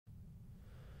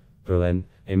Berlin,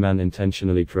 a man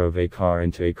intentionally drove a car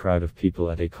into a crowd of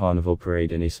people at a carnival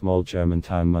parade in a small German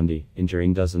town Monday,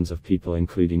 injuring dozens of people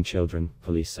including children,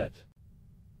 police said.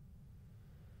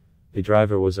 The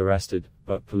driver was arrested,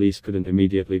 but police couldn't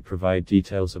immediately provide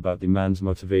details about the man's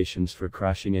motivations for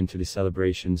crashing into the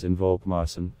celebrations in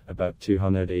Volkmarsen, about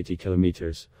 280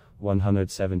 kilometers,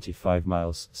 175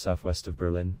 miles, southwest of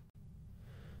Berlin.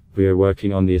 "We are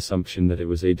working on the assumption that it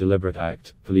was a deliberate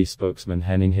act," police spokesman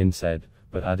Henning Hin said,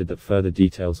 but added that further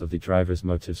details of the driver's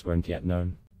motives weren't yet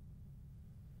known.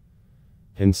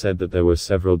 Hin said that there were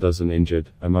several dozen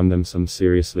injured, among them some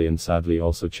seriously and sadly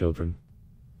also children.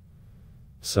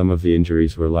 "Some of the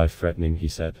injuries were life-threatening," he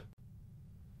said.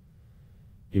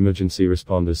 Emergency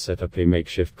responders set up a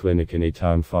makeshift clinic in a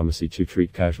town pharmacy to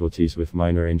treat casualties with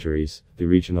minor injuries, the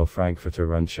regional Frankfurter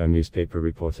Rundschau newspaper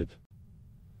reported.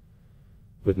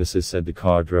 Witnesses said the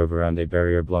car drove around a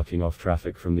barrier blocking off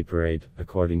traffic from the parade,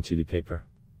 according to the paper.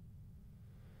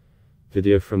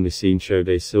 Video from the scene showed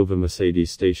a silver Mercedes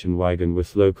station wagon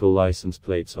with local license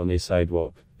plates on a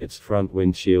sidewalk, its front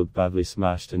windshield badly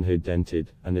smashed and hood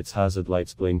dented, and its hazard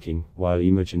lights blinking, while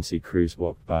emergency crews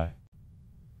walked by.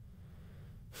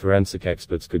 Forensic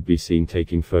experts could be seen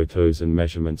taking photos and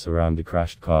measurements around the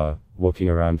crashed car, walking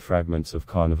around fragments of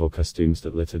carnival costumes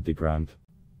that littered the ground.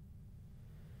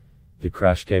 The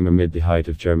crash came amid the height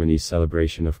of Germany's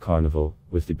celebration of Carnival,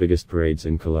 with the biggest parades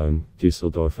in Cologne,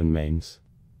 Düsseldorf and Mainz.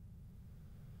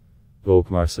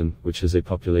 Volkmarsen, which has a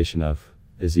population of,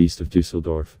 is east of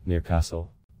Düsseldorf, near Kassel.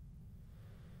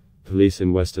 Police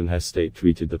in Western Hesse state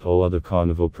tweeted that all other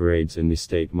carnival parades in the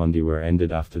state Monday were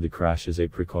ended after the crash as a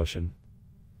precaution.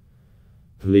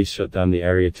 Police shut down the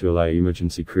area to allow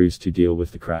emergency crews to deal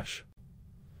with the crash.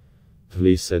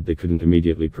 Police said they couldn't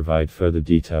immediately provide further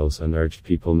details and urged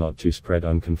people not to spread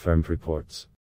unconfirmed reports.